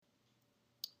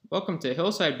Welcome to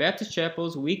Hillside Baptist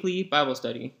Chapel's weekly Bible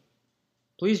study.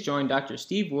 Please join Dr.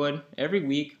 Steve Wood every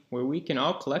week where we can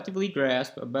all collectively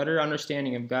grasp a better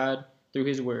understanding of God through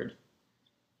His Word.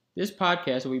 This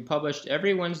podcast will be published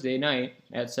every Wednesday night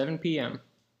at 7 p.m.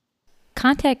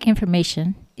 Contact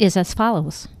information is as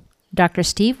follows. Dr.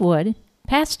 Steve Wood,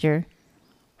 Pastor,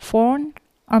 phone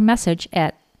or message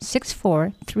at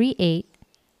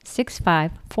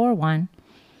 6438-6541,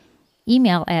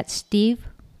 email at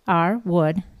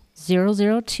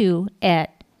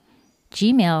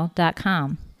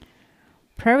steverwood002@gmail.com.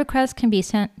 Prayer requests can be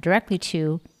sent directly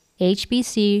to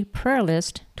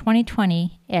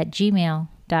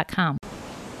hbcprayerlist2020@gmail.com.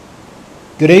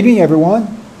 Good evening,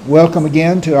 everyone. Welcome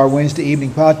again to our Wednesday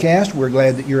evening podcast. We're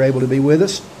glad that you're able to be with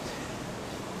us.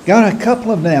 Got a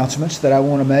couple of announcements that I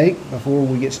want to make before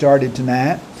we get started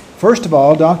tonight. First of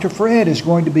all, Dr. Fred is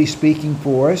going to be speaking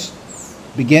for us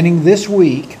beginning this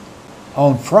week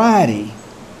on Friday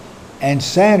and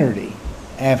Saturday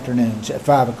afternoons at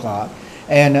 5 o'clock.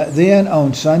 And then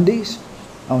on Sunday,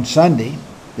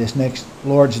 this next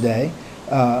Lord's Day,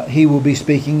 he will be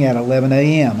speaking at 11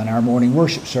 a.m. in our morning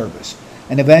worship service,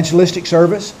 an evangelistic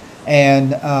service.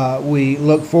 And we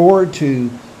look forward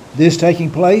to this taking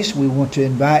place. We want to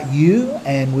invite you,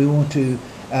 and we want to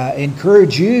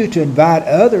encourage you to invite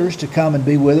others to come and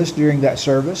be with us during that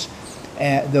service,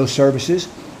 those services.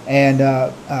 And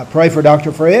pray for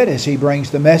Dr. Fred as he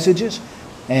brings the messages.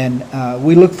 And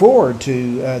we look forward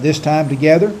to this time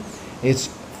together. It's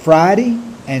Friday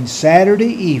and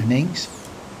Saturday evenings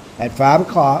at 5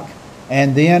 o'clock,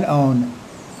 and then on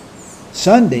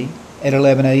Sunday at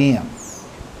 11 a.m.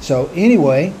 So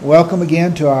anyway, welcome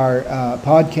again to our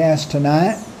podcast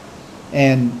tonight.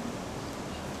 And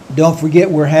don't forget,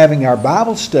 we're having our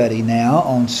Bible study now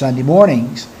on Sunday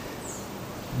mornings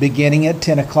beginning at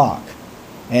 10 o'clock.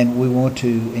 And we want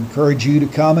to encourage you to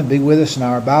come and be with us in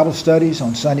our Bible studies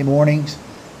on Sunday mornings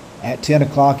at 10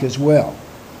 o'clock as well.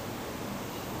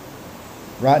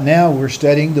 Right now we're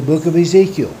studying the book of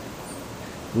Ezekiel.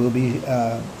 We'll be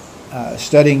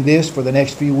studying this for the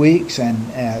next few weeks,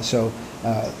 and so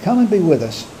come and be with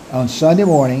us on Sunday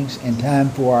mornings in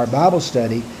time for our Bible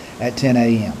study at 10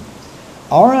 a.m.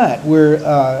 All right, we're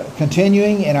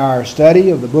continuing in our study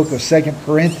of the book of 2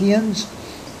 Corinthians.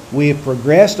 We have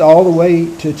progressed all the way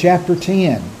to chapter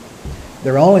 10.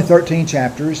 There are only 13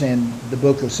 chapters in the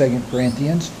book of 2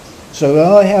 Corinthians, so we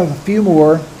only have a few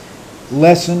more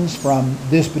lessons from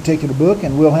this particular book,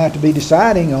 and we'll have to be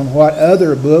deciding on what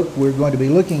other book we're going to be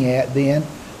looking at then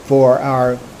for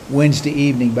our Wednesday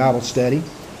evening Bible study.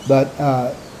 But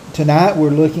tonight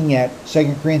we're looking at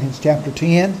 2 Corinthians chapter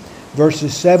 10,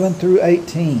 verses 7 through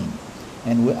 18,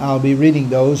 and I'll be reading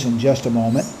those in just a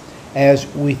moment as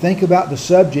we think about the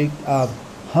subject of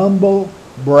humble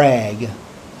brag,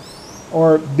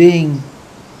 or being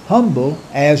humble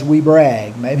as we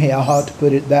brag. Maybe I ought to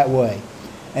put it that way.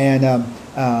 And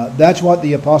that's what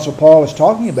the Apostle Paul is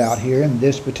talking about here in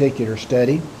this particular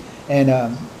study.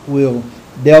 And we'll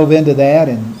delve into that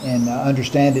and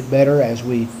understand it better as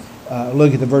we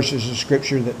look at the verses of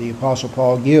Scripture that the Apostle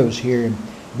Paul gives here in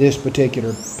this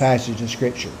particular passage of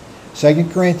Scripture. 2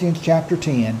 Corinthians chapter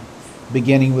 10,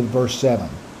 beginning with verse 7.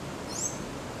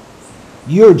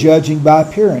 You are judging by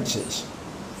appearances.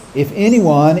 If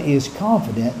anyone is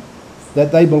confident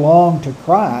that they belong to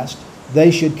Christ, they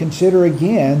should consider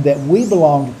again that we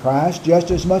belong to Christ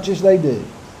just as much as they do.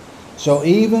 So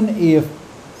even if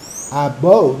I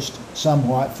boast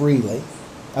somewhat freely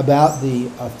about the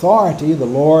authority the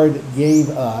Lord gave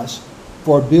us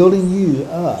for building you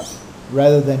up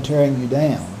rather than tearing you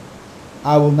down,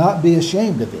 I will not be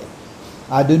ashamed of it.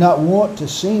 I do not want to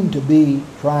seem to be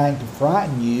trying to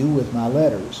frighten you with my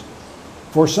letters.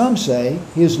 For some say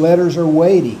his letters are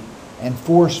weighty and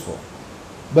forceful,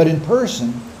 but in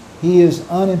person he is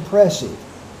unimpressive,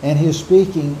 and his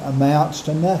speaking amounts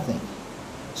to nothing.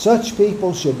 Such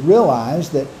people should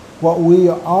realize that what we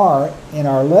are in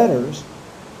our letters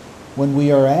when we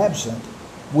are absent,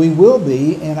 we will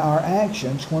be in our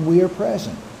actions when we are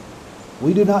present.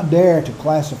 We do not dare to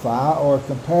classify or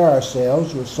compare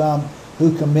ourselves with some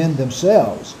who commend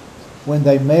themselves. When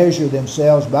they measure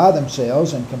themselves by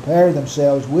themselves and compare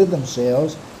themselves with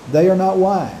themselves, they are not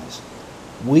wise.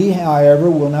 We, however,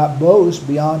 will not boast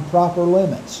beyond proper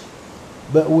limits,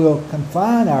 but will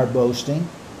confine our boasting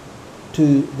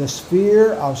to the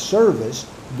sphere of service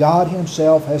God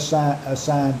Himself has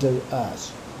assigned to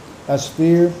us, a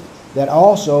sphere that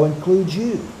also includes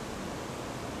you.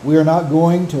 We are not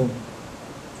going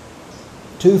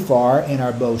too far in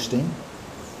our boasting,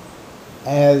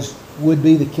 as would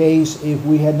be the case if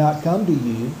we had not come to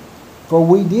you, for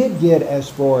we did get as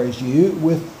far as you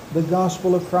with the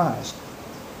gospel of Christ.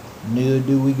 Neither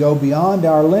do we go beyond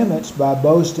our limits by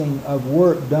boasting of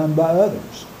work done by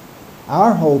others.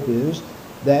 Our hope is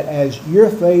that as your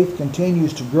faith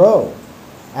continues to grow,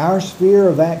 our sphere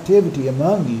of activity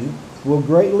among you will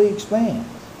greatly expand,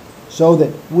 so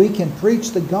that we can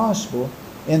preach the gospel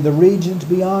in the regions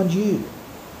beyond you.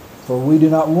 For we do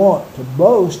not want to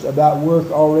boast about work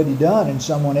already done in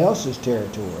someone else's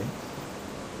territory,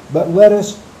 but let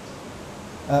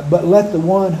the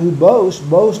one who boasts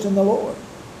boast in the Lord.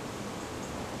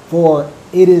 For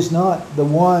it is not the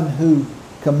one who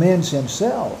commends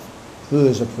himself who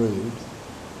is approved,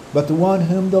 but the one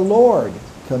whom the Lord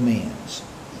commends.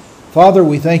 Father,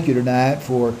 we thank you tonight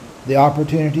for the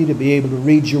opportunity to be able to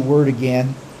read your word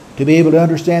again, to be able to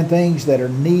understand things that are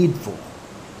needful,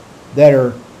 that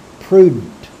are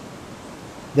prudent,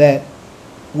 that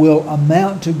will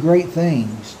amount to great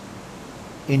things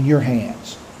in your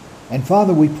hands. And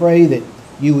Father, we pray that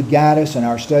you would guide us in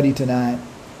our study tonight.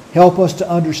 Help us to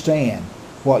understand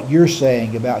what you're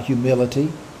saying about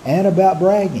humility and about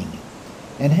bragging.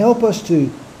 And help us to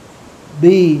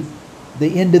be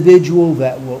the individual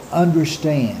that will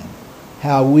understand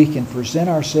how we can present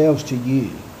ourselves to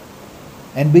you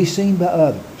and be seen by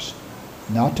others,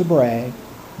 not to brag,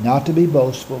 not to be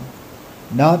boastful,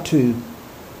 not to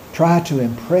try to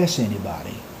impress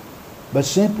anybody, but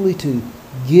simply to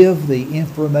give the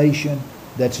information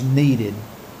that's needed,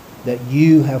 that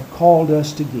you have called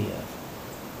us to give.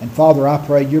 And Father, I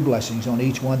pray your blessings on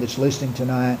each one that's listening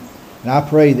tonight, and I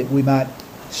pray that we might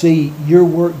see your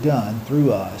work done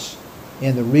through us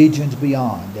in the regions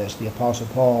beyond, as the Apostle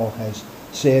Paul has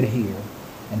said here,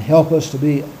 and help us to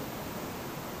be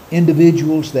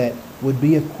individuals that would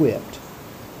be equipped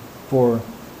for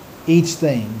each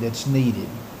thing that's needed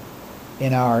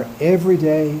in our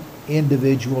everyday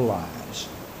individual lives.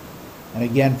 And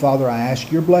again, Father, I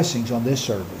ask your blessings on this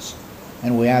service,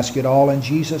 and we ask it all in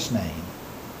Jesus' name.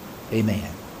 Amen.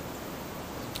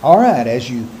 All right, as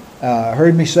you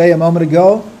heard me say a moment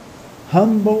ago,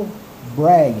 humble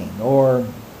bragging, or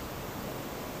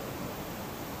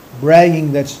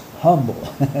bragging that's humble.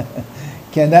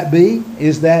 Can that be?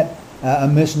 Is that a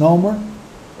misnomer?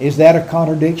 Is that a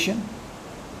contradiction?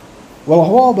 Well, a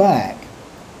while back,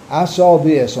 I saw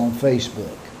this on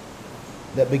Facebook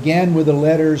that began with the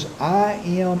letters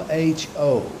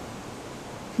IMHO.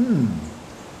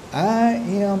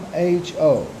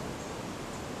 IMHO.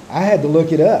 I had to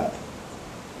look it up.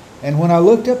 And when I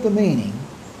looked up the meaning,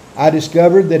 I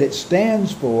discovered that it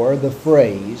stands for the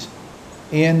phrase,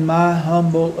 "in my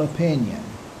humble opinion."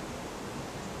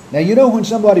 Now, you know, when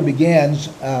somebody begins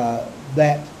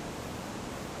that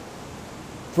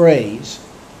phrase,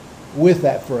 with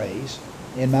that phrase,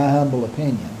 "in my humble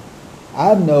opinion,"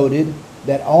 I've noted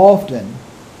that often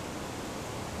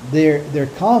their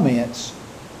comments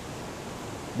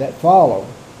that follow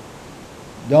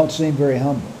don't seem very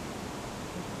humble.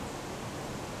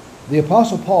 The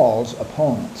Apostle Paul's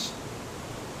opponents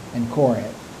in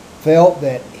Corinth felt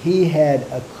that he had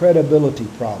a credibility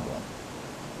problem.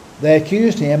 They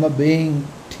accused him of being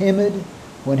timid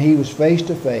when he was face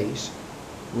to face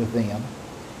with them,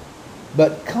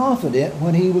 but confident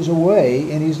when he was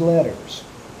away in his letters.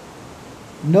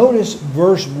 Notice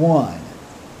verse 1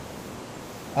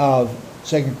 of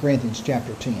 2 Corinthians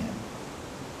chapter 10.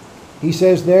 He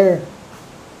says there,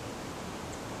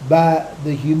 "By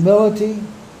the humility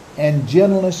and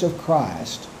gentleness of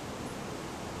Christ,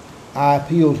 I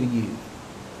appeal to you.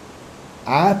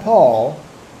 I, Paul,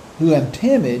 who am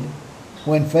timid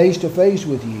when face to face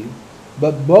with you,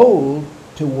 but bold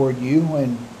toward you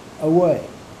when away."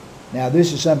 Now,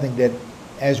 this is something that,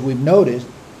 as we've noticed,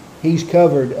 he's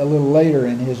covered a little later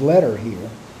in his letter here.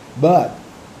 But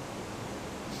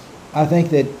I think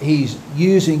that he's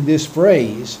using this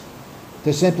phrase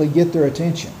to simply get their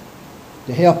attention,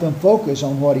 to help them focus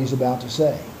on what he's about to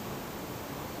say.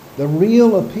 The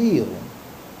real appeal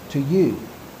to you,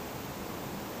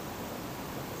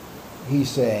 he's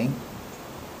saying,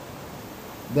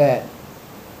 that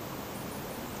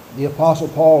the Apostle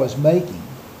Paul is making,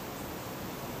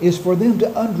 is for them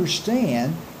to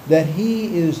understand that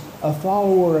he is a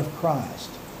follower of Christ,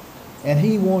 and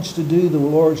he wants to do the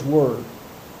Lord's work,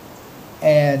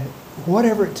 and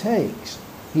whatever it takes,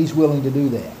 he's willing to do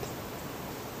that.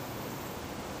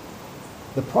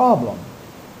 The problem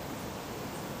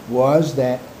was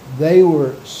that they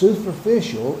were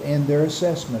superficial in their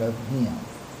assessment of him,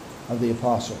 of the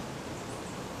apostle.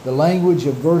 The language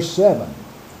of verse 7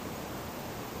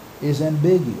 is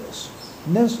ambiguous.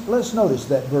 Let's notice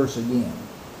that verse again.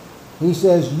 He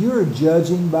says, "You're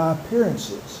judging by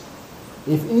appearances.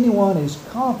 If anyone is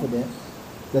confident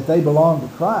that they belong to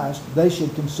Christ, they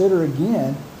should consider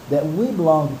again that we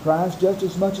belong to Christ just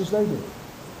as much as they do.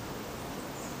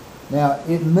 Now,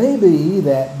 it may be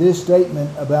that this statement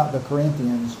about the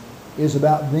Corinthians is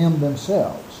about them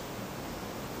themselves.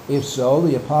 If so,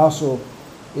 the apostle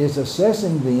is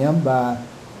assessing them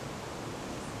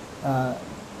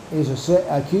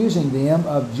accusing them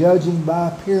of judging by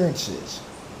appearances.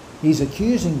 He's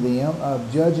accusing them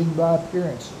of judging by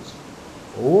appearances.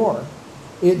 Or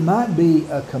it might be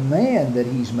a command that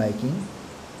he's making,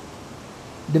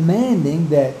 demanding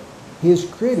that his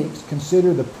critics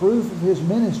consider the proof of his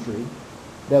ministry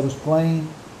that was plain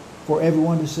for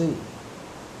everyone to see.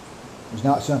 It was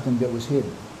not something that was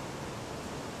hidden.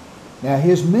 Now,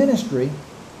 his ministry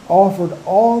offered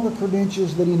all the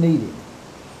credentials that he needed.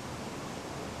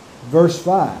 Verse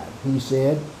 5, he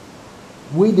said,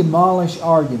 "We demolish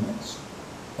arguments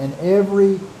and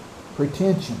every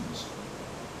pretensions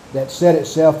that set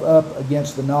itself up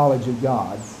against the knowledge of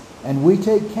God, and we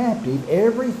take captive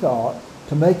every thought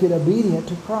to make it obedient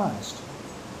to Christ."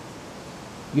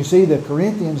 You see, the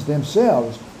Corinthians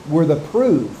themselves were the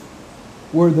proof,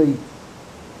 were the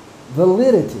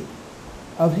validity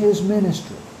of his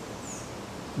ministry.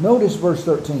 Notice verse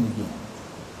 13 again.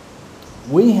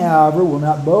 "We, however, will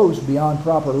not boast beyond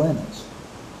proper limits.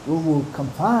 We will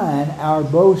confine our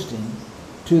boasting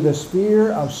to the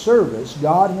sphere of service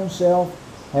God himself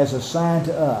has assigned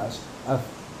to us, a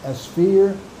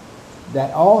sphere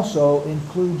that also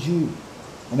includes you."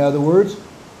 In other words,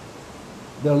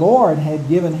 the Lord had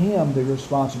given him the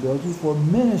responsibility for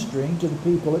ministering to the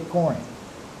people at Corinth.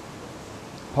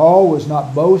 Paul was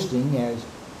not boasting as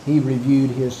he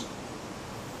reviewed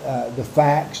the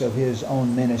facts of his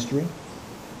own ministry.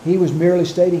 He was merely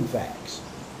stating facts.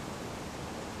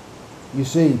 You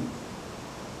see,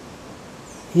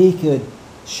 he could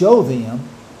show them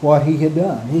what he had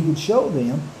done. He could show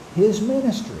them his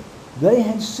ministry. They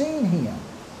had seen him,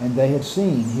 and they had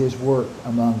seen his work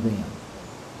among them.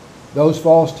 Those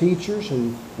false teachers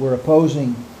who were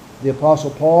opposing the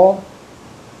Apostle Paul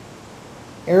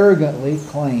arrogantly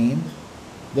claimed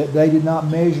that he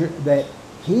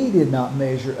did not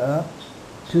measure up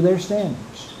to their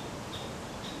standards.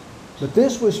 But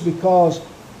this was because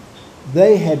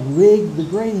they had rigged the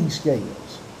grading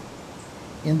scales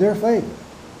in their favor.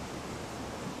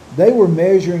 They were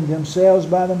measuring themselves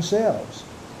by themselves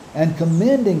and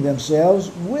commending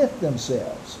themselves with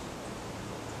themselves.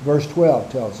 Verse 12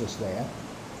 tells us that.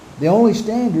 The only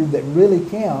standard that really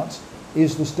counts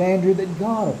is the standard that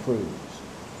God approves.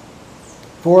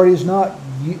 For it is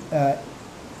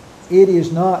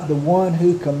not the one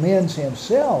who commends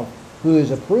himself who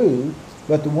is approved,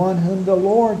 but the one whom the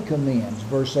Lord commends,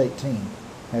 verse 18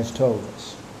 has told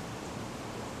us.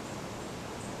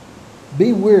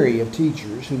 Be wary of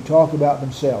teachers who talk about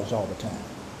themselves all the time.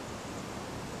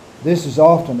 This is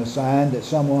often a sign that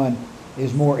someone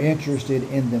is more interested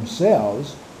in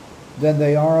themselves than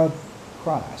they are of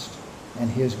Christ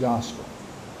and his gospel.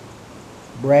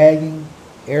 Bragging,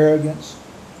 arrogance,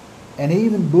 and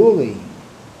even bullying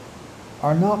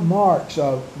are not marks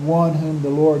of one whom the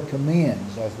Lord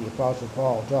commends, as the Apostle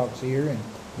Paul talks here in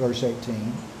verse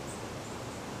 18.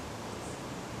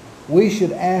 We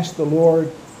should ask the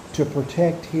Lord to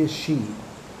protect his sheep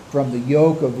from the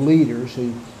yoke of leaders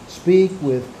who speak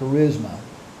with charisma,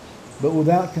 but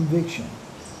without conviction.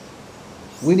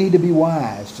 We need to be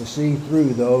wise to see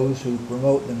through those who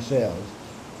promote themselves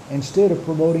instead of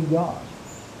promoting God.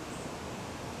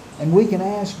 And we can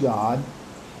ask God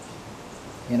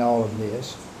in all of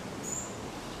this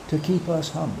to keep us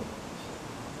humble,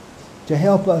 to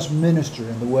help us minister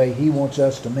in the way he wants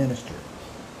us to minister,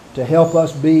 to help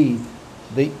us be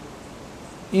the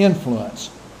influence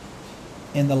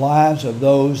in the lives of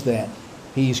those that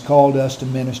he's called us to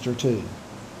minister to.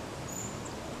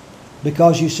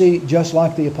 Because you see, just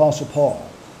like the Apostle Paul,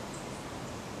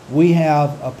 we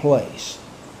have a place.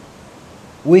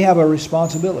 We have a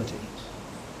responsibility.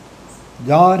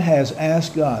 God has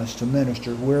asked us to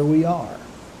minister where we are.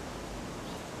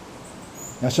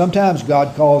 Now, sometimes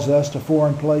God calls us to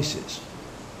foreign places,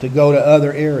 to go to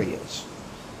other areas,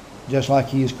 just like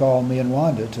he has called me and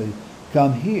Wanda to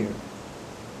come here.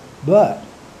 But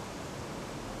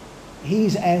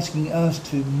he's asking us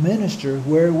to minister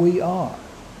where we are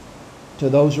to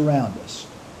those around us.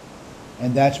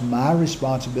 And that's my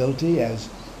responsibility as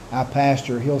I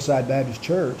pastor Hillside Baptist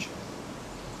Church.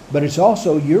 But it's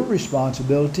also your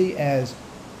responsibility as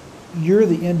you're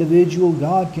the individual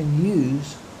God can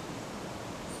use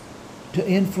to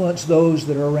influence those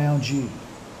that are around you,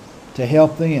 to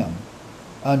help them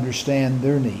understand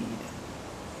their need.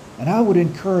 And I would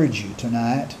encourage you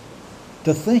tonight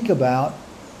to think about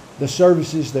the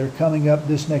services that are coming up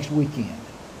this next weekend.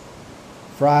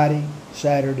 Friday,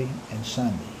 Saturday, and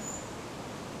Sunday.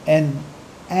 And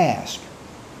ask,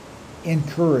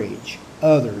 encourage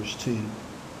others to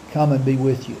come and be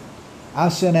with you. I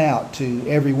sent out to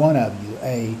every one of you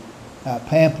a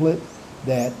pamphlet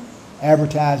that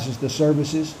advertises the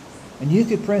services, and you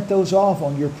could print those off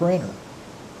on your printer.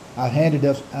 I handed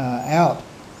out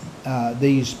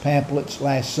these pamphlets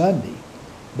last Sunday,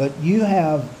 but you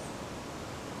have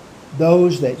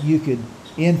those that you could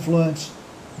influence,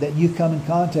 that you come in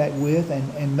contact with,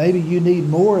 and maybe you need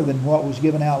more than what was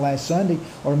given out last Sunday,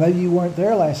 or maybe you weren't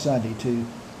there last Sunday to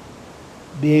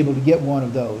be able to get one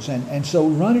of those. And so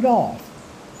run it off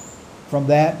from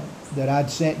that I'd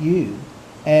sent you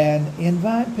and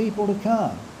invite people to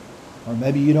come. Or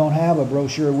maybe you don't have a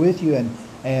brochure with you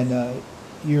and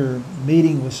you're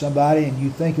meeting with somebody and you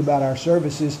think about our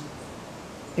services.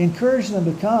 Encourage them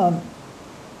to come.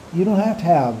 You don't have to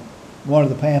have one of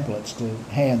the pamphlets to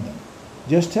hand them.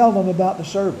 Just tell them about the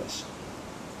service.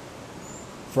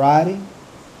 Friday,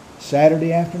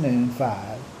 Saturday afternoon,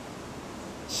 5.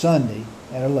 Sunday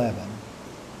at 11.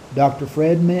 Dr.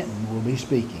 Fred Minton will be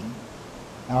speaking.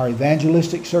 Our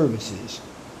evangelistic services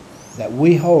that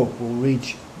we hope will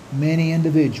reach many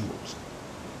individuals.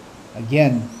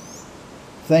 Again,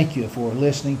 thank you for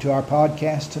listening to our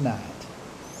podcast tonight.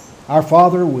 Our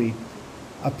Father, we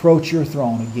approach your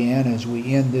throne again as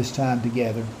we end this time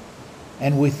together,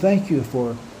 and we thank you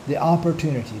for the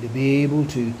opportunity to be able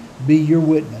to be your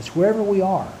witness wherever we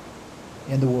are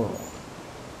in the world.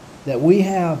 That we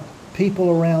have people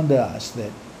around us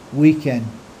that we can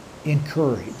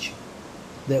encourage,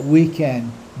 that we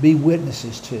can be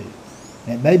witnesses to.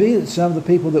 And it may be that some of the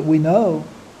people that we know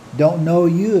don't know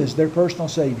you as their personal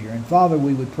Savior. And Father,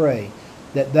 we would pray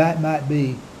that that might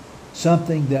be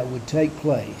something that would take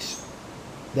place,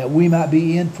 that we might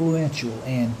be influential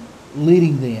in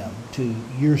leading them to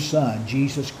your Son,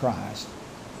 Jesus Christ,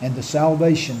 and the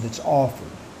salvation that's offered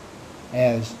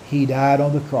as He died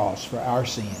on the cross for our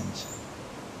sins,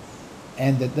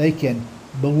 and that they can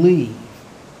believe,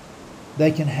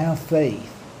 they can have faith,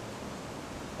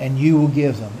 and you will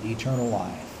give them eternal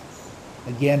life.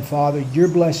 Again, Father, your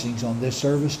blessings on this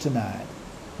service tonight,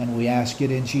 and we ask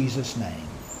it in Jesus' name.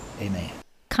 Amen.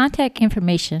 Contact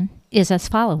information is as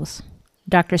follows.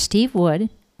 Dr. Steve Wood,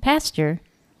 pastor,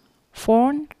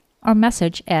 phone or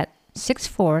message at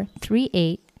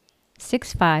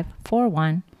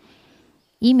 6438-6541,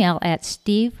 email at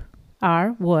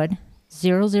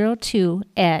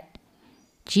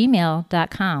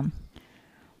steverwood002@gmail.com.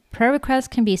 Prayer requests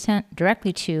can be sent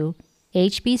directly to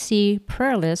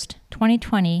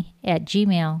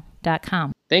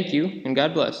hbcprayerlist2020@gmail.com. Thank you, and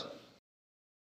God bless.